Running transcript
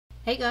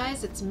Hey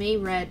guys, it's me,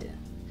 Red.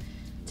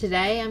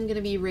 Today I'm going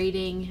to be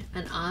reading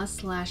an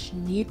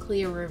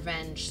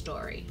r/NuclearRevenge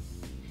story.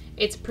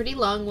 It's a pretty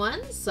long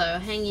one, so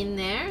hang in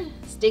there,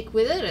 stick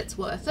with it, it's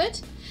worth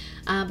it.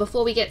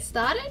 Before we get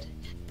started,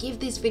 give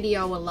this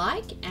video a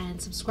like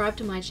and subscribe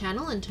to my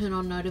channel and turn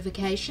on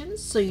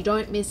notifications so you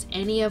don't miss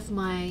any of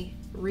my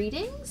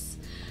readings.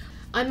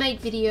 I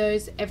make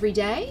videos every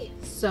day,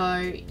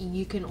 so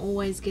you can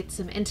always get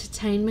some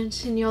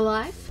entertainment in your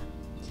life.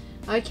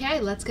 Okay,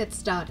 let's get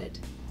started.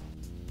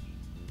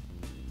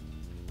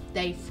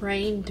 They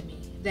framed me,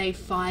 they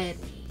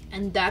fired me,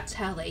 and that's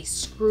how they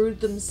screwed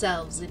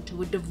themselves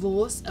into a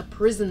divorce, a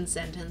prison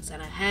sentence,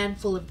 and a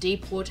handful of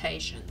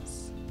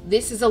deportations.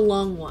 This is a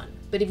long one,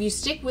 but if you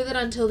stick with it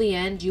until the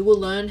end, you will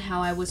learn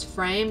how I was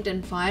framed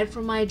and fired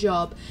from my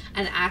job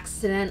and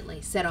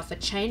accidentally set off a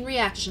chain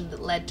reaction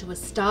that led to a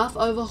staff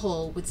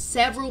overhaul with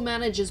several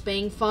managers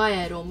being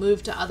fired or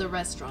moved to other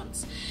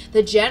restaurants,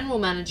 the general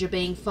manager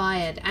being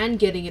fired and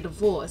getting a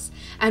divorce,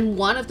 and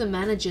one of the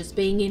managers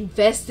being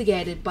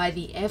investigated by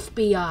the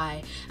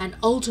FBI and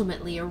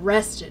ultimately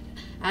arrested,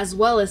 as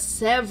well as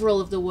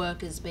several of the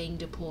workers being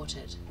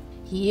deported.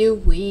 Here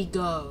we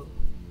go.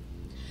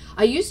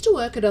 I used to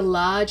work at a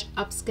large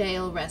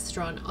upscale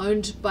restaurant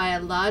owned by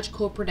a large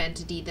corporate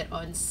entity that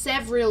owns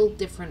several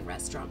different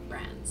restaurant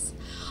brands.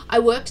 I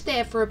worked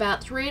there for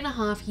about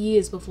 3.5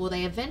 years before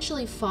they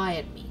eventually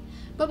fired me,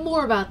 but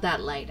more about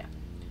that later.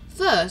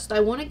 First, I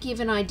want to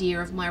give an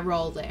idea of my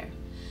role there.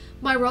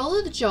 My role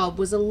at the job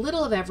was a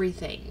little of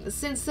everything.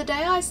 Since the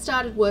day I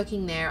started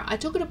working there, I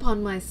took it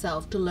upon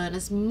myself to learn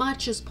as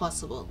much as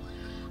possible.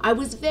 I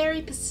was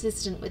very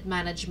persistent with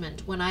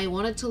management when I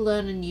wanted to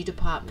learn a new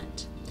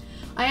department.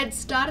 I had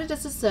started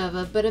as a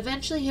server, but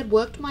eventually had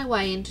worked my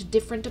way into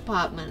different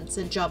departments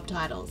and job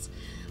titles,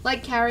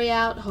 like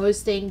carry-out,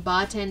 hosting,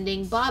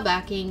 bartending, bar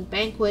backing,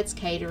 banquets,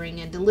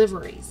 catering, and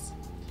deliveries.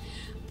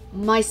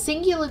 My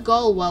singular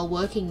goal while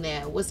working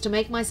there was to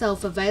make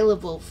myself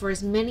available for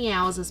as many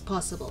hours as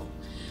possible.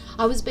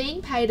 I was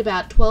being paid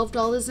about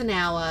 $12 an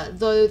hour,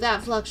 though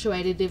that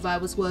fluctuated if I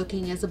was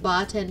working as a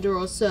bartender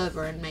or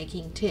server and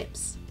making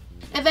tips.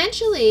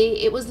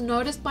 Eventually, it was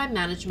noticed by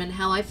management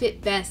how I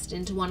fit best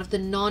into one of the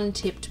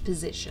non-tipped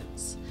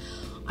positions.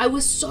 I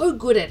was so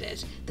good at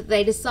it that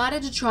they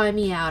decided to try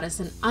me out as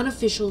an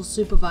unofficial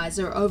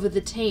supervisor over the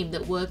team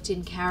that worked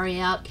in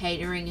carry-out,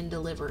 catering, and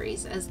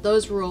deliveries, as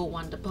those were all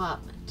one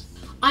department.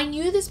 I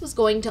knew this was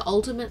going to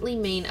ultimately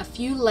mean a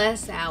few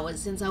less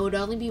hours since I would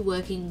only be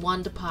working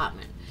one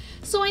department,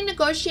 so I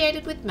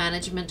negotiated with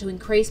management to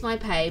increase my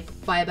pay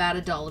by about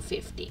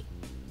 $1.50.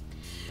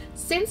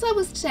 Since I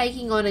was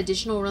taking on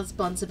additional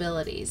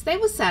responsibilities, they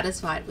were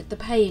satisfied with the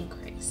pay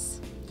increase.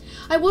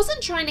 I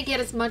wasn't trying to get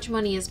as much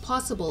money as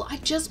possible, I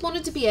just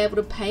wanted to be able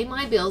to pay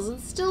my bills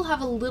and still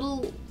have a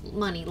little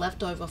money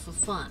left over for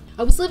fun.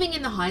 I was living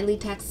in the highly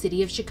taxed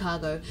city of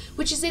Chicago,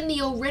 which is in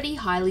the already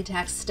highly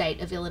taxed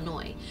state of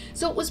Illinois,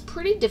 so it was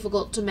pretty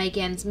difficult to make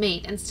ends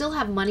meet and still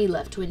have money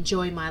left to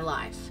enjoy my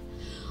life.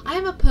 I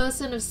am a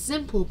person of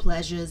simple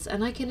pleasures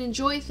and I can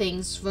enjoy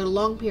things for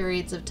long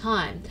periods of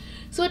time,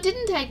 so it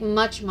didn't take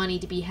much money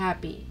to be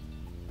happy.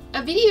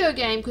 A video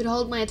game could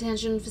hold my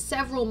attention for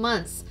several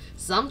months,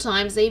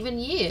 sometimes even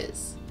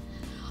years.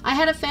 I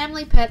had a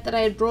family pet that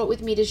I had brought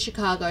with me to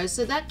Chicago,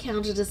 so that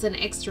counted as an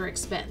extra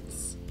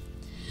expense.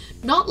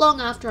 Not long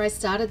after I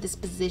started this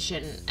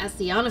position as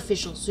the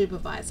unofficial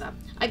supervisor,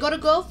 I got a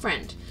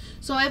girlfriend,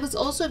 so I was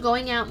also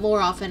going out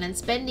more often and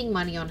spending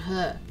money on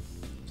her.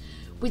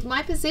 With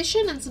my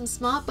position and some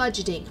smart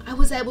budgeting, I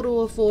was able to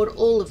afford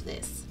all of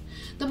this.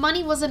 The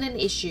money wasn't an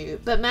issue,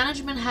 but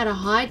management had a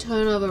high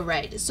turnover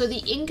rate, so the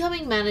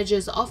incoming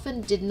managers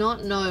often did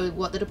not know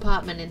what the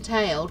department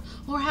entailed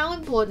or how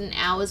important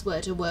hours were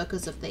to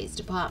workers of these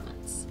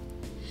departments.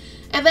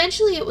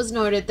 Eventually, it was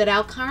noted that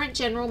our current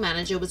general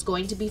manager was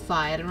going to be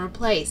fired and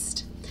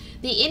replaced.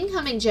 The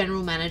incoming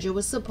general manager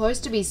was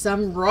supposed to be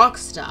some rock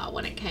star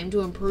when it came to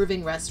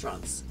improving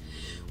restaurants.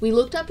 We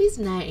looked up his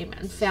name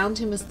and found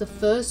him as the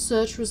first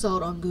search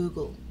result on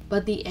Google,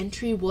 but the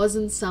entry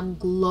wasn't some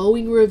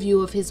glowing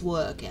review of his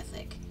work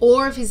ethic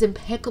or of his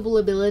impeccable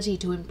ability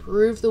to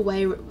improve the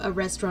way a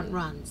restaurant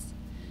runs.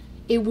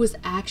 It was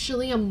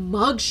actually a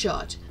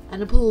mugshot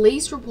and a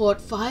police report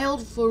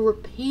filed for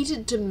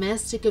repeated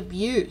domestic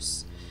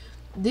abuse.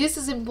 This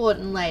is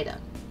important later.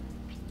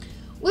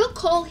 We'll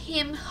call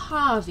him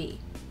Harvey.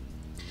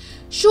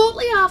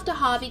 Shortly after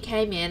Harvey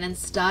came in and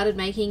started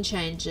making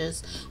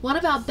changes, one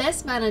of our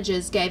best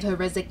managers gave her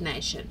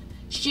resignation.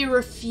 She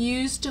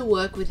refused to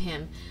work with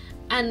him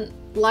and,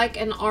 like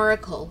an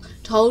oracle,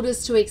 told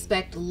us to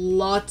expect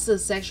lots of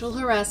sexual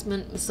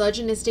harassment,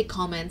 misogynistic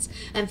comments,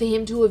 and for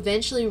him to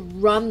eventually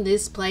run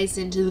this place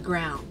into the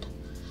ground.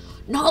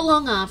 Not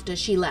long after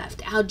she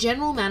left, our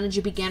general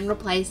manager began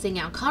replacing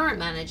our current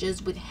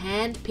managers with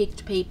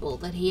hand-picked people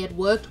that he had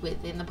worked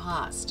with in the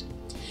past.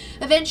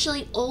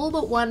 Eventually, all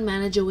but one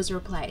manager was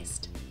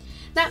replaced.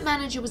 That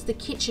manager was the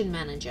kitchen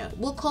manager.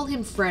 We'll call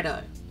him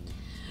Fredo.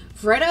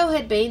 Fredo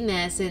had been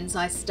there since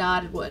I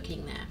started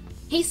working there.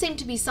 He seemed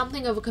to be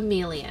something of a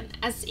chameleon,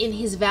 as in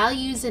his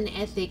values and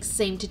ethics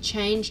seemed to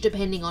change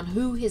depending on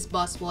who his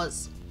boss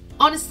was.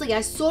 Honestly,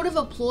 I sort of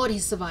applaud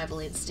his survival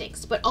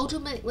instincts, but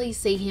ultimately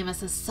see him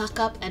as a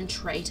suck-up and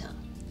traitor.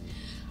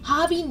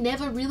 Harvey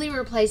never really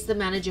replaced the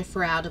manager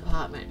for our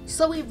department,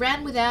 so we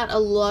ran without a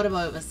lot of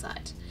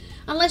oversight,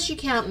 unless you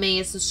count me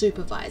as the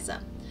supervisor.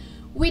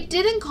 We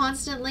didn't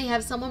constantly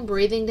have someone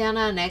breathing down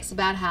our necks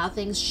about how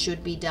things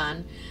should be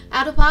done.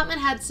 Our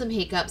department had some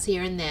hiccups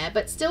here and there,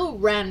 but still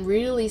ran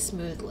really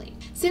smoothly.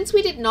 Since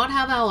we did not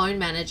have our own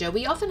manager,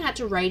 we often had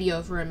to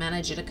radio for a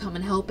manager to come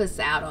and help us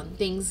out on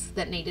things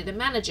that needed a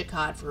manager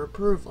card for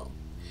approval.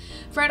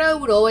 Fredo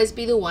would always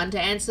be the one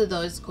to answer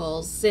those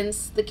calls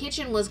since the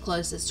kitchen was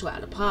closest to our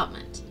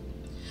department.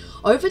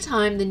 Over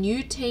time, the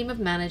new team of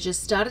managers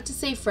started to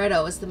see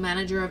Fredo as the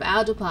manager of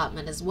our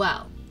department as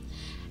well.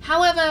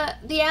 However,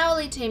 the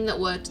hourly team that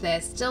worked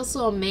there still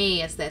saw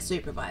me as their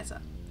supervisor.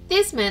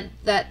 This meant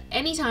that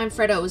anytime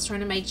Fredo was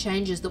trying to make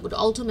changes that would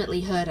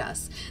ultimately hurt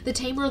us, the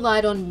team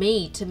relied on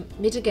me to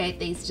mitigate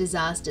these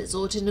disasters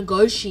or to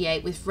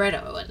negotiate with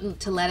Fredo and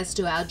to let us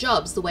do our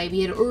jobs the way we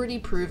had already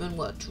proven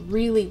worked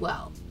really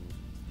well.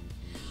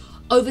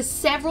 Over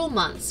several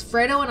months,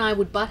 Fredo and I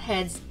would butt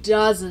heads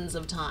dozens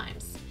of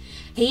times.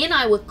 He and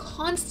I were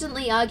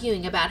constantly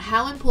arguing about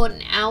how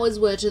important hours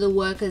were to the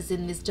workers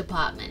in this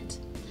department.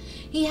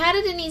 He had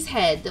it in his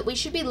head that we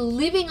should be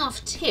living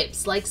off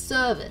tips like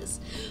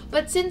servers,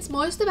 but since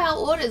most of our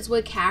orders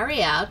were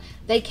carry-out,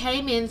 they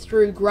came in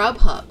through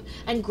Grubhub,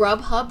 and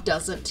Grubhub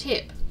doesn't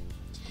tip.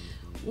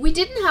 We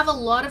didn't have a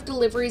lot of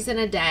deliveries in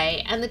a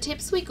day, and the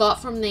tips we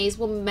got from these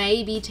were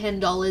maybe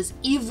 $10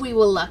 if we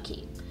were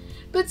lucky.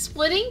 But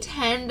splitting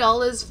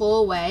 $10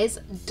 4 ways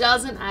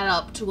doesn't add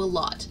up to a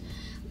lot.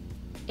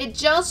 It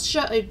just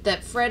showed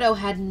that Fredo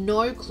had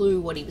no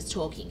clue what he was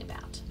talking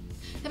about.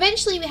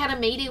 Eventually, we had a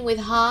meeting with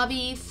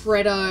Harvey,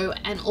 Fredo,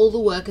 and all the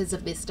workers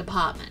of this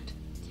department.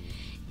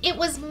 It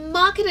was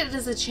marketed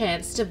as a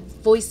chance to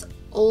voice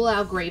all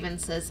our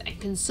grievances and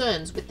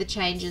concerns with the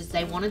changes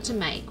they wanted to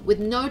make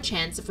with no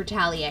chance of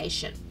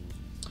retaliation.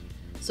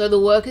 So the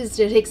workers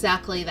did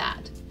exactly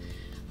that.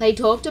 They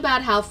talked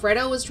about how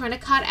Fredo was trying to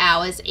cut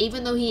hours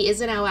even though he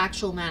isn't our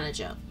actual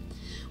manager.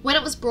 When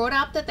it was brought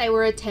up that they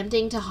were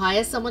attempting to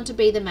hire someone to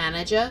be the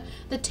manager,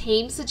 the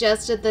team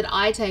suggested that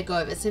I take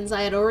over since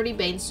I had already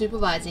been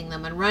supervising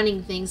them and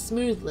running things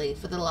smoothly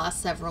for the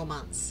last several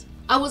months.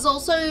 I was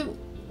also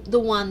the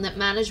one that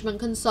management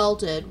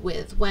consulted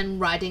with when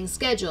writing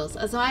schedules,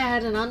 as I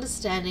had an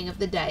understanding of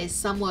the days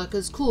some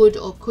workers could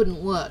or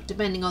couldn't work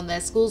depending on their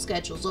school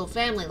schedules or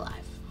family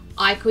life.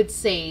 I could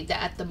see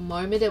that at the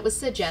moment it was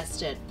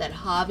suggested that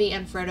Harvey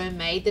and Fredo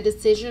made the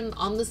decision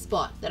on the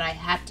spot that I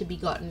had to be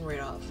gotten rid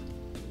of.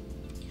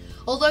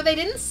 Although they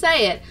didn't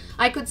say it,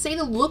 I could see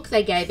the look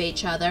they gave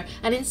each other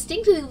and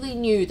instinctively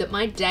knew that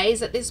my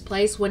days at this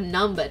place were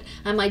numbered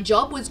and my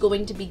job was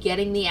going to be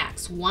getting the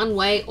axe one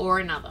way or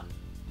another.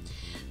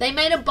 They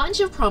made a bunch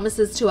of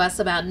promises to us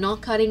about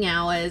not cutting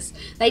hours.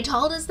 They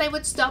told us they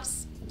would stop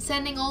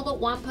sending all but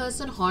one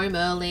person home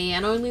early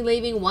and only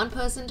leaving one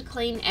person to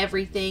clean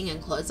everything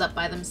and close up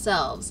by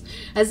themselves,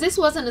 as this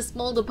wasn't a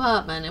small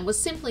department and was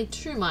simply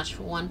too much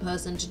for one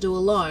person to do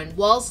alone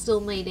while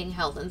still meeting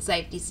health and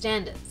safety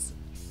standards.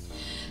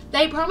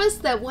 They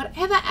promised that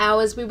whatever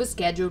hours we were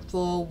scheduled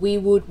for, we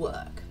would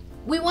work.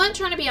 We weren't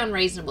trying to be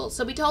unreasonable,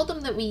 so we told them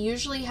that we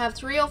usually have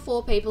 3 or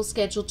 4 people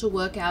scheduled to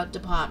work our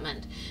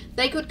department.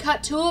 They could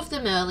cut 2 of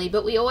them early,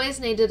 but we always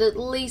needed at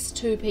least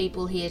 2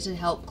 people here to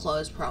help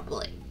close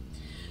properly.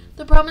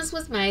 The promise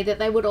was made that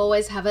they would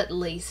always have at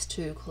least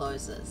 2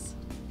 closers.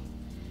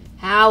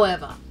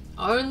 However,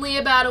 only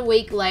about a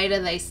week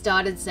later they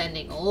started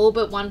sending all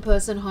but one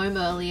person home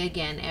early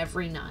again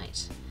every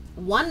night.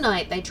 One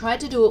night they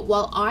tried to do it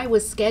while I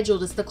was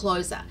scheduled as the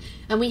closer,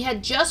 and we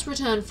had just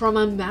returned from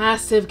a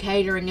massive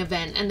catering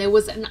event and there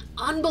was an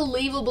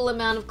unbelievable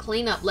amount of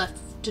cleanup left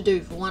to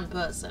do for one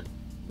person.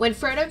 When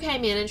Fredo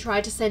came in and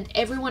tried to send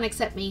everyone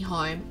except me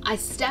home, I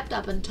stepped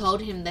up and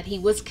told him that he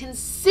was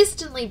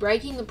consistently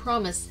breaking the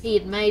promise he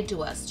had made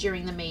to us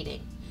during the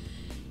meeting.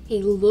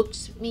 He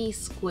looked me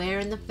square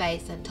in the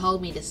face and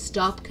told me to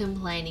stop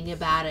complaining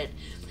about it,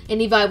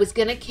 and if I was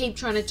going to keep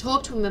trying to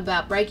talk to him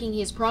about breaking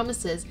his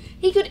promises,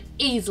 he could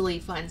easily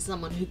find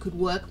someone who could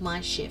work my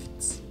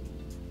shifts.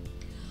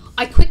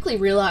 I quickly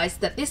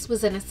realized that this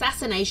was an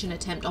assassination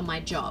attempt on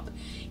my job.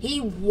 He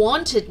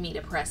wanted me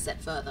to press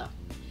it further.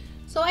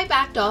 So I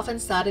backed off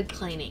and started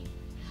cleaning.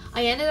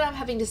 I ended up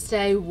having to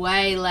stay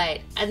way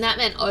late, and that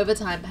meant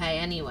overtime pay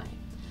anyway.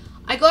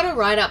 I got a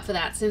write-up for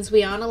that since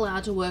we aren't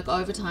allowed to work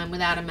overtime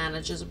without a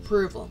manager's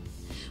approval.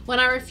 When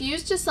I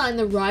refused to sign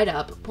the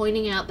write-up,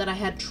 pointing out that I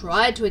had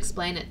tried to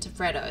explain it to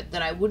Fredo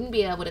that I wouldn't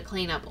be able to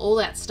clean up all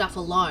that stuff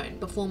alone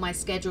before my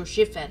scheduled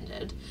shift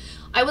ended,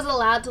 I was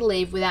allowed to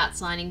leave without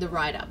signing the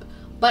write-up,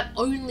 but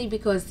only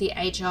because the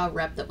HR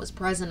rep that was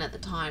present at the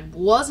time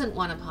wasn't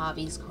one of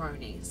Harvey's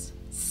cronies.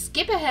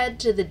 Skip ahead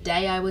to the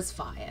day I was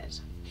fired.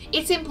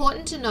 It's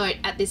important to note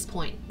at this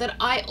point that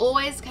I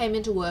always came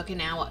into work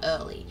an hour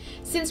early.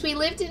 Since we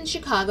lived in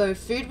Chicago,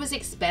 food was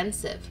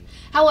expensive.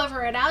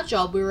 However, at our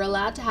job we were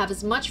allowed to have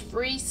as much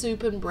free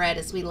soup and bread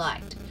as we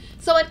liked.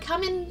 So I'd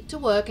come into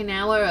work an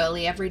hour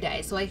early every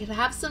day so I could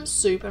have some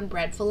soup and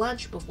bread for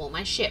lunch before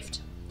my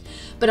shift.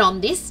 But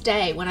on this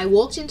day, when I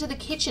walked into the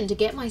kitchen to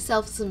get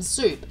myself some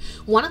soup,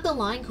 one of the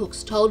line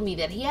cooks told me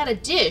that he had a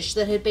dish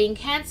that had been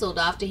cancelled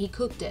after he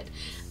cooked it,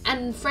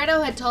 and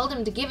Fredo had told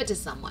him to give it to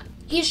someone.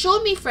 He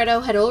assured me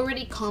Fredo had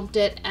already comped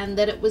it and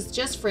that it was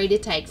just free to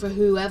take for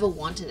whoever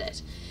wanted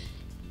it.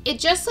 It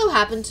just so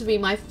happened to be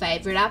my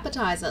favourite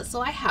appetizer,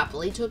 so I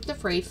happily took the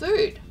free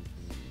food.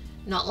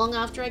 Not long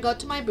after I got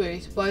to my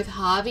booth, both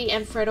Harvey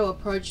and Fredo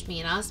approached me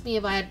and asked me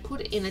if I had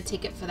put in a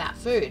ticket for that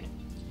food.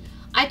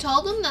 I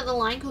told them that the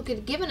line cook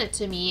had given it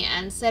to me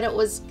and said it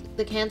was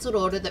the cancelled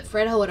order that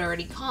Fredo had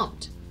already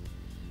comped.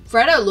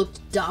 Fredo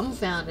looked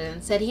dumbfounded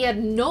and said he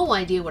had no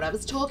idea what I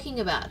was talking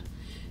about.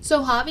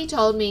 So Harvey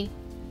told me,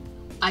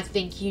 "I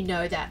think you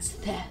know that's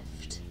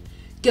theft.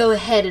 Go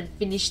ahead and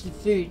finish the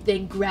food,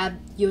 then grab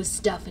your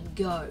stuff and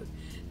go.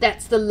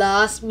 That's the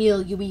last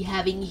meal you'll be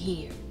having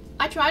here."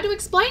 I tried to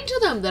explain to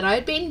them that I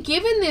had been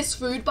given this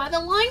food by the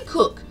line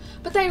cook,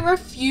 but they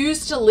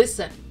refused to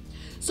listen.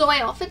 So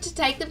I offered to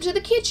take them to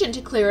the kitchen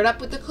to clear it up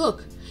with the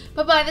cook.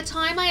 But by the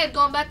time I had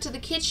gone back to the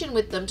kitchen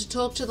with them to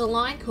talk to the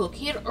line cook,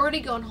 he had already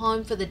gone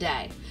home for the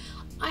day.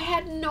 I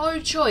had no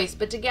choice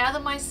but to gather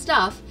my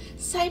stuff,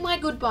 say my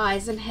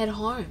goodbyes and head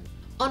home.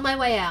 On my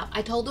way out,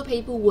 I told the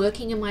people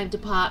working in my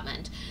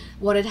department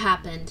what had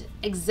happened,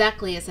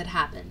 exactly as it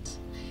happened.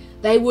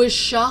 They were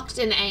shocked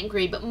and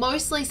angry, but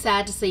mostly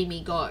sad to see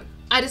me go.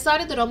 I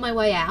decided that on my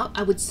way out,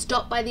 I would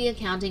stop by the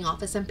accounting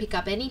office and pick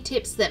up any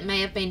tips that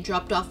may have been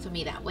dropped off for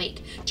me that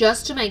week,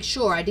 just to make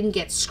sure I didn't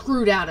get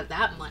screwed out of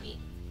that money.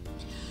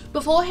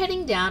 Before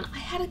heading down, I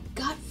had a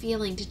gut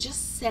feeling to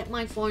just set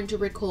my phone to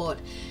record,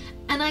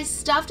 and I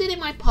stuffed it in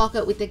my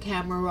pocket with the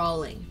camera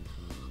rolling.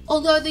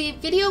 Although the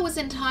video was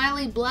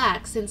entirely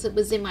black since it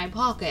was in my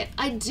pocket,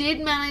 I did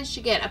manage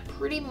to get a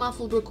pretty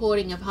muffled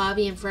recording of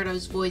Harvey and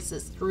Fredo's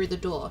voices through the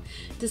door,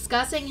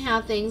 discussing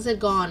how things had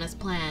gone as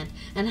planned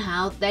and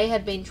how they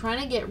had been trying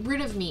to get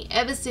rid of me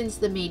ever since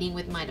the meeting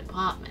with my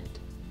department.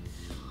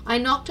 I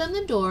knocked on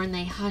the door and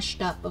they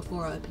hushed up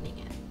before opening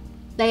it.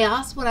 They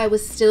asked what I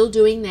was still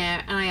doing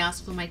there and I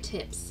asked for my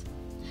tips.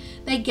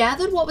 They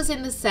gathered what was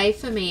in the safe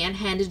for me and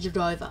handed it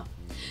over.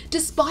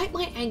 Despite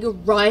my anger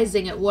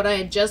rising at what I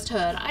had just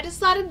heard, I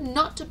decided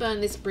not to burn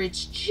this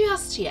bridge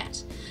just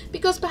yet,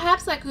 because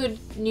perhaps I could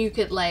nuke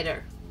it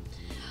later.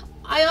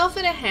 I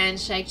offered a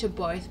handshake to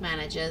both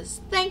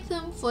managers, thanked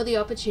them for the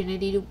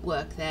opportunity to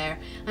work there,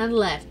 and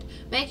left,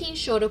 making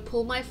sure to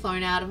pull my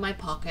phone out of my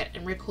pocket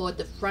and record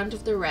the front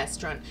of the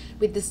restaurant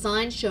with the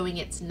sign showing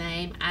its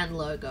name and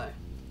logo.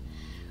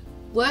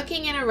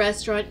 Working in a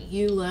restaurant,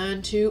 you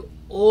learn to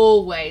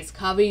always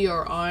cover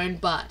your own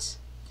butt.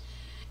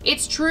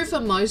 It's true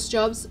for most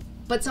jobs,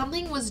 but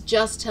something was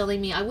just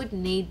telling me I would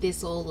need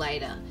this all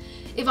later.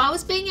 If I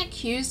was being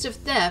accused of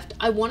theft,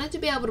 I wanted to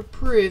be able to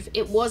prove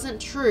it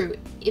wasn't true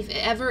if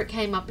ever it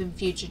came up in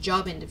future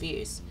job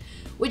interviews,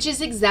 which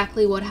is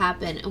exactly what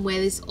happened and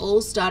where this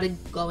all started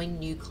going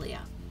nuclear.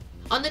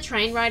 On the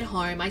train ride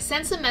home, I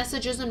sent some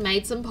messages and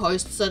made some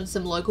posts on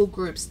some local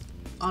groups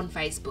on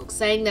Facebook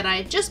saying that I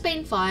had just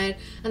been fired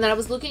and that I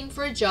was looking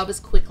for a job as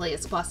quickly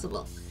as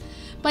possible.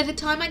 By the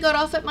time I got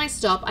off at my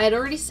stop, I had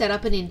already set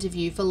up an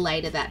interview for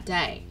later that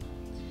day.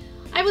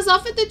 I was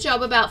offered the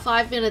job about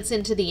 5 minutes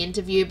into the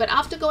interview, but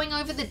after going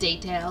over the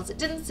details, it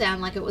didn't sound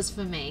like it was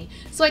for me,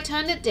 so I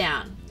turned it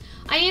down.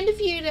 I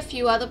interviewed a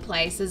few other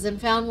places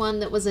and found one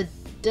that was a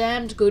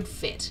damned good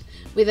fit,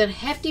 with a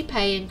hefty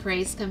pay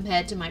increase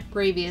compared to my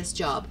previous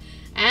job,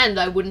 and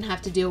I wouldn't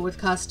have to deal with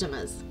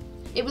customers.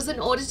 It was an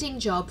auditing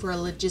job for a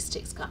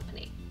logistics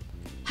company.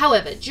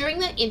 However, during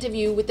the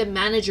interview with the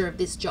manager of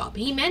this job,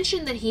 he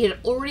mentioned that he had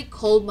already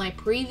called my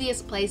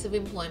previous place of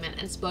employment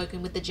and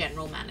spoken with the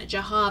general manager,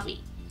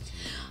 Harvey.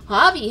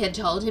 Harvey had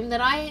told him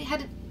that I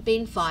had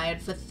been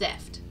fired for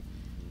theft.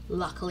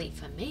 Luckily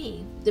for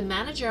me, the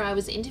manager I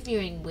was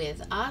interviewing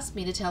with asked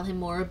me to tell him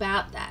more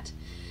about that,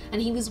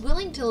 and he was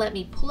willing to let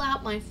me pull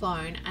out my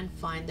phone and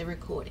find the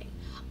recording.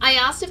 I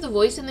asked if the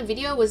voice in the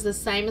video was the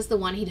same as the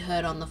one he'd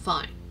heard on the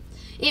phone.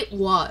 It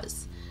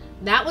was.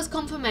 That was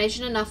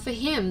confirmation enough for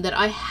him that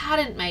I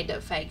hadn't made a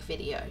fake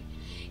video.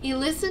 He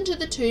listened to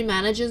the two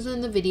managers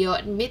in the video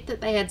admit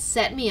that they had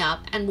set me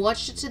up and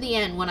watched it to the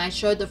end when I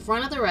showed the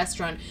front of the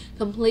restaurant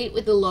complete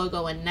with the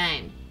logo and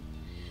name.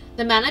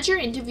 The manager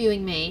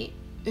interviewing me,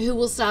 who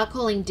we'll start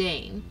calling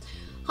Dean,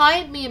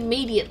 hired me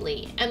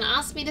immediately and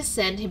asked me to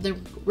send him the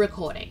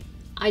recording.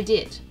 I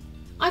did.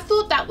 I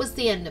thought that was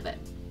the end of it.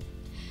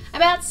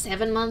 About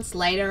 7 months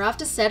later,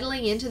 after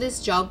settling into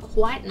this job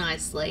quite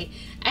nicely,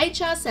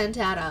 HR sent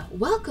out a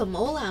 "Welcome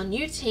all our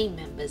new team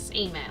members"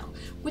 email,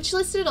 which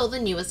listed all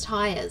the newest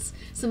hires,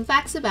 some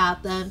facts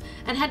about them,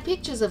 and had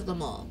pictures of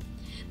them all.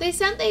 They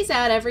sent these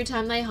out every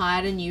time they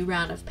hired a new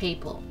round of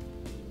people.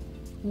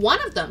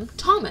 One of them,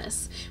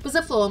 Thomas, was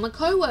a former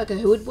co-worker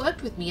who had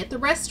worked with me at the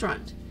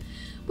restaurant.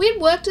 We had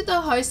worked at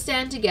the host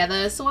stand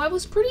together, so I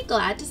was pretty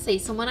glad to see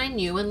someone I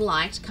knew and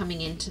liked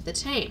coming into the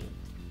team.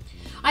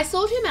 I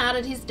sought him out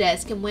at his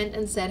desk and went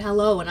and said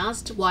hello and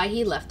asked why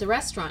he left the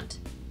restaurant.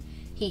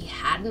 He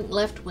hadn't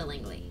left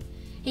willingly.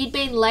 He'd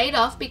been laid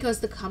off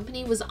because the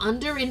company was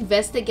under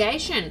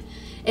investigation.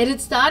 It had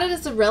started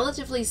as a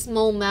relatively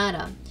small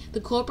matter. The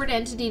corporate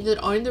entity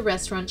that owned the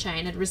restaurant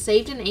chain had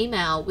received an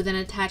email with an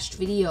attached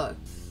video.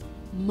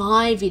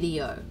 My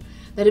video.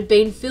 That had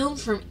been filmed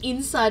from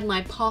inside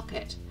my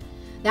pocket.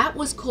 That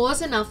was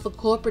cause enough for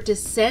corporate to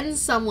send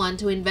someone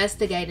to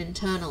investigate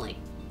internally.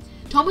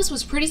 Thomas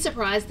was pretty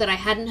surprised that I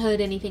hadn't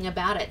heard anything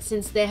about it,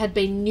 since there had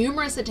been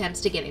numerous attempts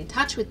to get in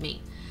touch with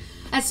me.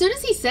 As soon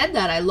as he said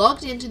that, I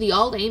logged into the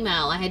old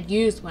email I had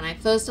used when I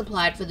first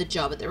applied for the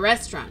job at the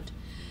restaurant.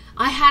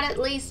 I had at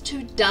least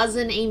 24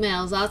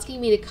 emails asking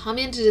me to come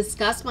in to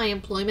discuss my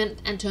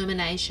employment and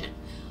termination.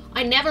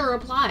 I never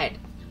replied.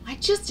 I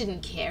just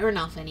didn't care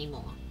enough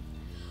anymore.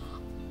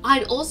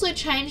 I'd also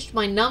changed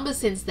my number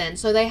since then,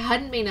 so they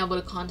hadn't been able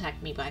to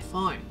contact me by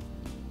phone.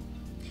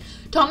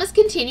 Thomas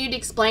continued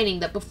explaining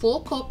that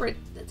before corporate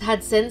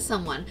had sent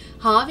someone,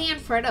 Harvey and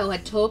Fredo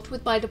had talked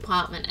with my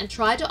department and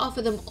tried to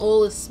offer them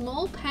all a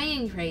small pay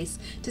increase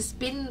to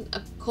spin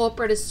a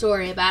corporate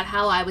story about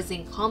how I was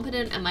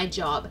incompetent at my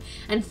job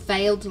and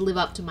failed to live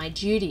up to my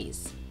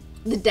duties.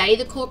 The day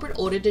the corporate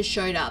auditor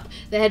showed up,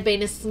 there had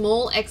been a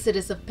small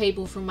exodus of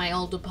people from my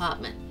old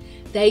department.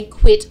 They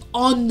quit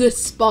on the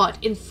spot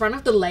in front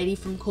of the lady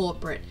from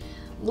corporate,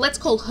 let's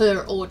call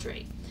her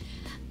Audrey,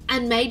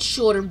 and made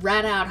sure to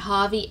rat out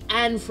Harvey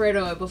and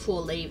Fredo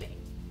before leaving.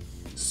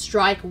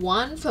 Strike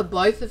one for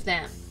both of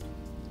them.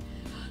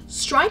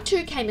 Strike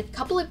two came a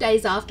couple of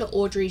days after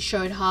Audrey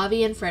showed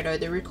Harvey and Fredo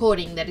the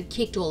recording that had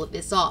kicked all of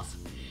this off.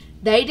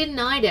 They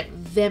denied it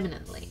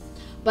vehemently,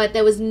 but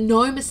there was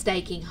no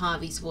mistaking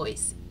Harvey's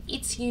voice.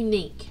 It's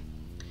unique.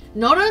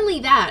 Not only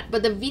that,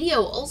 but the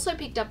video also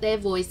picked up their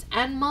voice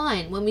and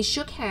mine when we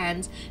shook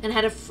hands and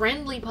had a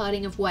friendly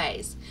parting of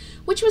ways,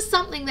 which was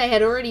something they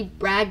had already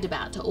bragged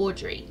about to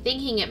Audrey,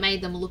 thinking it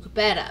made them look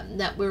better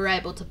that we were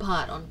able to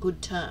part on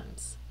good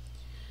terms.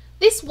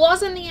 This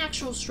wasn't the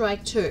actual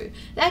strike two.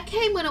 That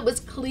came when it was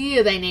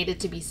clear they needed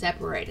to be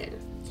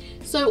separated.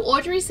 So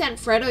Audrey sent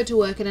Fredo to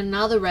work at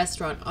another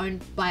restaurant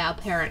owned by our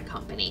parent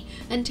company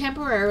and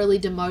temporarily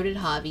demoted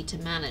Harvey to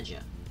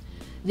manager.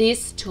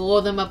 This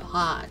tore them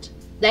apart.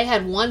 They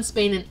had once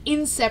been an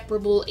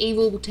inseparable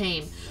evil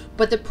team,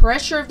 but the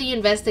pressure of the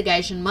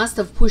investigation must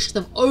have pushed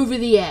them over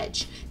the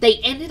edge. They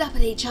ended up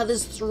at each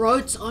other's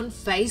throats on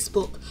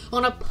Facebook,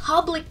 on a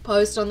public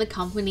post on the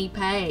company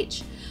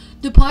page.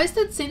 The post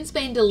had since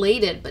been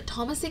deleted, but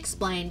Thomas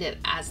explained it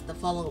as the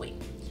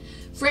following.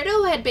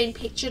 Fredo had been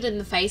pictured in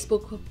the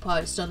Facebook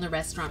post on the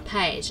restaurant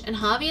page, and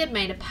Harvey had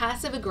made a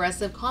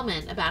passive-aggressive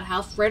comment about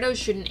how Fredo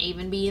shouldn't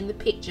even be in the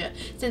picture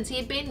since he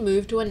had been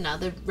moved to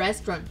another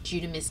restaurant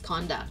due to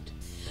misconduct.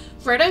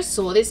 Fredo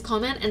saw this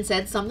comment and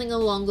said something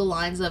along the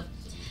lines of,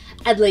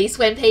 "At least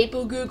when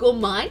people Google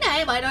my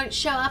name, I don't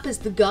show up as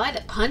the guy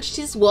that punched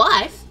his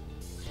wife."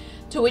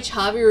 To which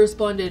Harvey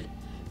responded,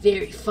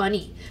 "Very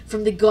funny,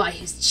 from the guy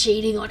who's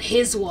cheating on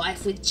his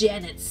wife with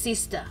Janet's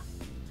sister."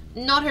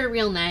 Not her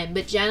real name,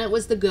 but Janet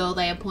was the girl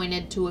they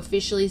appointed to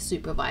officially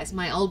supervise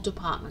my old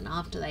department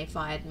after they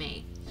fired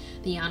me,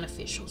 the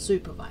unofficial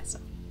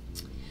supervisor.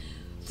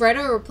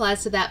 Fredo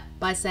replies to that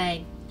by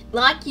saying,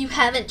 "Like you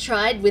haven't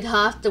tried with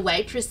half the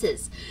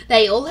waitresses.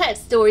 They all have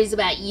stories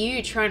about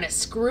you trying to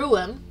screw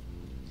them."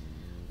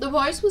 The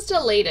post was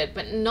deleted,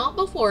 but not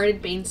before it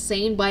had been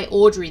seen by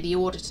Audrey, the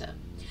auditor.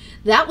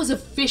 That was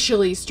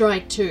officially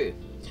strike two.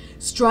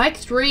 Strike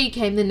three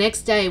came the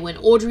next day when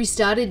Audrey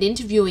started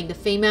interviewing the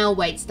female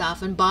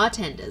waitstaff and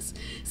bartenders,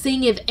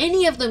 seeing if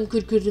any of them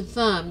could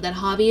confirm that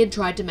Harvey had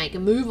tried to make a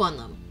move on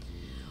them.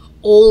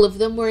 All of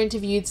them were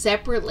interviewed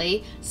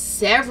separately.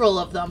 Several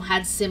of them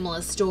had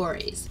similar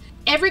stories.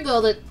 Every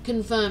girl that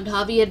confirmed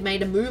Harvey had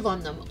made a move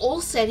on them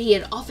all said he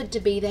had offered to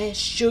be their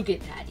sugar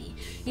daddy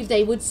if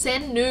they would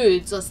send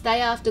nudes or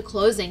stay after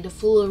closing to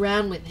fool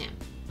around with him.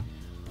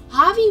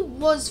 Harvey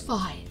was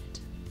fired,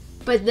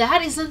 but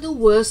that isn't the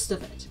worst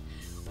of it.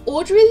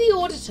 Audrey the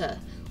auditor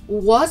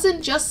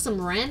wasn't just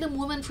some random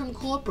woman from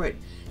corporate.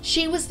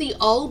 She was the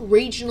old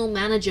regional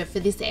manager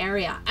for this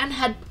area and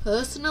had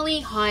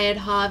personally hired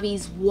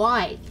Harvey's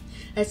wife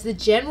as the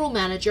general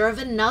manager of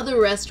another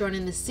restaurant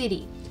in the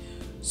city.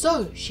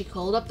 So she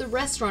called up the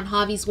restaurant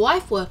Harvey's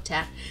wife worked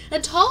at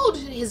and told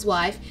his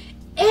wife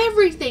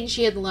everything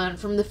she had learned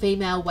from the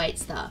female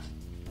waitstaff.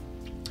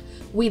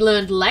 We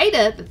learned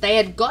later that they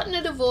had gotten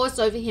a divorce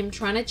over him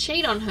trying to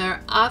cheat on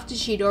her after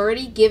she'd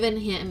already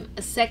given him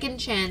a second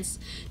chance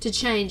to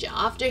change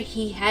after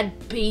he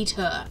had beat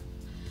her.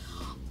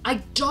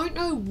 I don't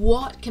know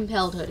what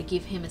compelled her to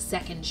give him a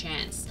second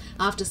chance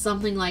after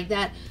something like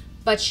that,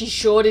 but she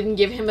sure didn't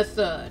give him a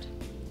third.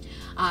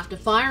 After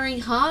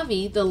firing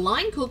Harvey, the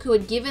line cook who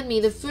had given me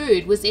the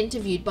food was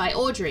interviewed by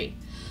Audrey.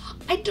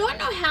 I don't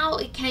know how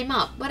it came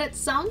up, but at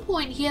some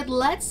point he had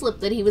let slip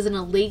that he was an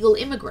illegal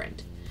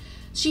immigrant.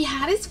 She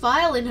had his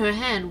file in her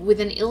hand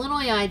with an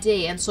Illinois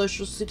ID and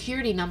social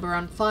security number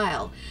on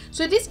file,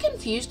 so this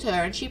confused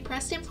her and she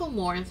pressed him for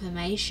more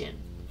information.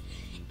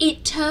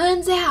 It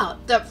turns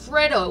out that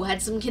Fredo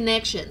had some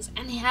connections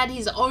and he had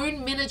his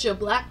own miniature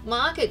black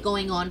market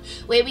going on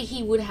where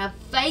he would have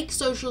fake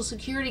social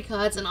security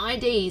cards and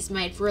IDs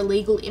made for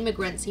illegal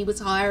immigrants he was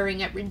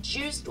hiring at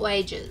reduced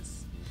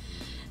wages.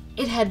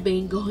 It had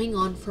been going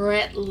on for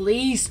at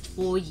least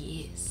 4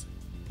 years.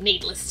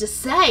 Needless to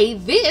say,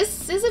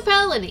 this is a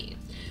felony.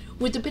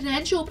 With the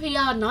potential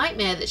PR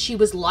nightmare that she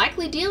was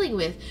likely dealing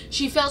with,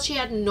 she felt she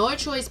had no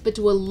choice but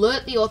to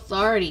alert the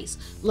authorities.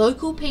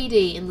 Local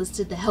PD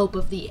enlisted the help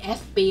of the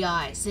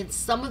FBI since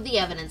some of the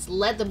evidence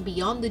led them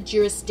beyond the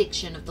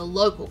jurisdiction of the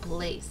local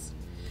police.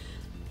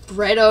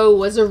 Fredo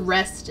was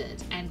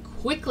arrested and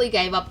quickly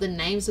gave up the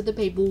names of the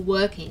people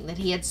working that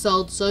he had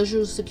sold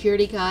social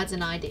security cards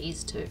and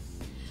IDs to.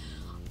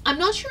 I'm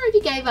not sure if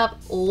he gave up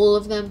all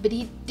of them, but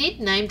he did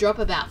name drop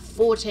about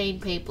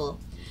 14 people.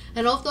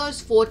 And of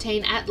those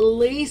 14, at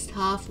least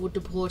half were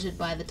deported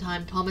by the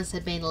time Thomas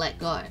had been let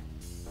go.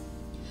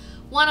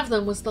 One of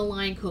them was the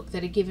line cook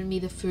that had given me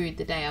the food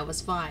the day I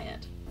was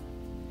fired.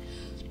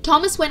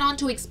 Thomas went on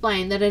to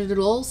explain that it had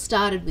all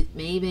started with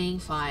me being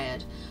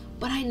fired,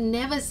 but I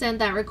never sent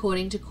that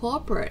recording to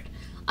corporate.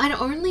 I'd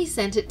only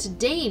sent it to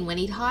Dean when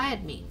he'd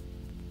hired me.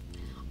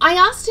 I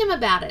asked him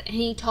about it and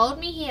he told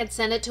me he had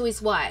sent it to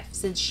his wife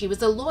since she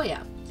was a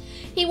lawyer.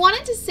 He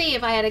wanted to see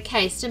if I had a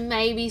case to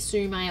maybe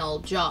sue my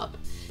old job,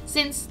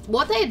 since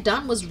what they had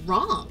done was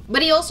wrong.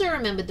 But he also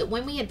remembered that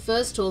when we had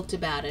first talked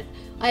about it,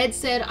 I had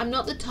said I'm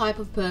not the type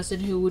of person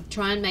who would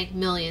try and make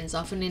millions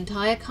off an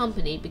entire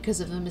company because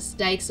of the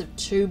mistakes of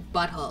 2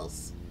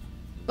 buttholes.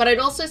 But I'd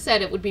also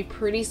said it would be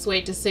pretty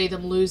sweet to see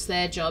them lose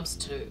their jobs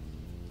too.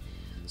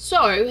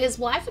 So his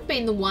wife had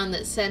been the one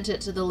that sent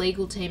it to the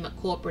legal team at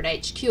corporate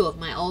HQ of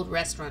my old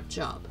restaurant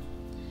job.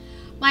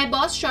 My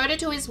boss showed it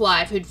to his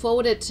wife, who'd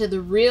forwarded it to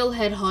the real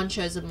head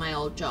honchos of my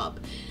old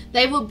job.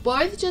 They were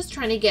both just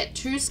trying to get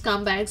 2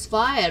 scumbags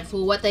fired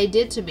for what they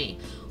did to me,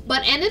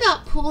 but ended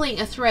up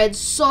pulling a thread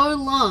so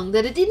long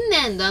that it didn't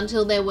end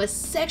until there were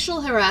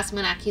sexual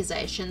harassment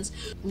accusations,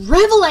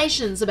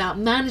 revelations about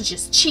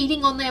managers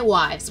cheating on their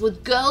wives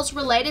with girls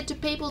related to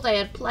people they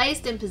had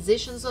placed in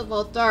positions of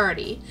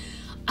authority,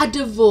 a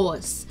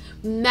divorce,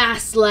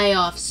 mass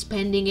layoffs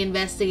pending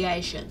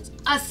investigations,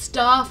 a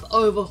staff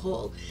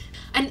overhaul,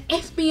 an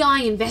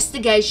FBI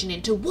investigation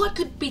into what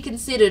could be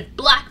considered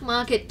black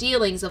market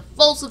dealings of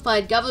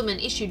falsified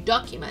government-issued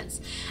documents,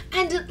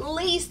 and at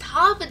least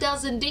half a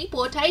dozen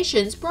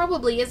deportations,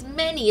 probably as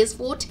many as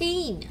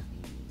 14.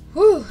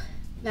 Whew,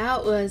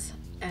 that was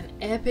an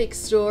epic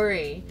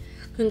story.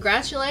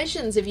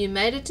 Congratulations if you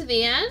made it to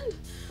the end.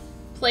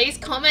 Please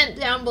comment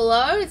down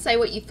below and say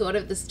what you thought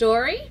of the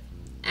story,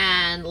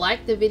 and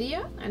like the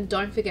video, and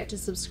don't forget to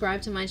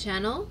subscribe to my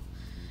channel.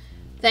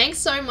 Thanks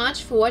so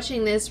much for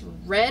watching this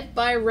Red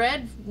by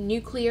Red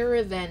Nuclear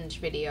Revenge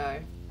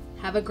video.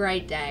 Have a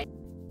great day.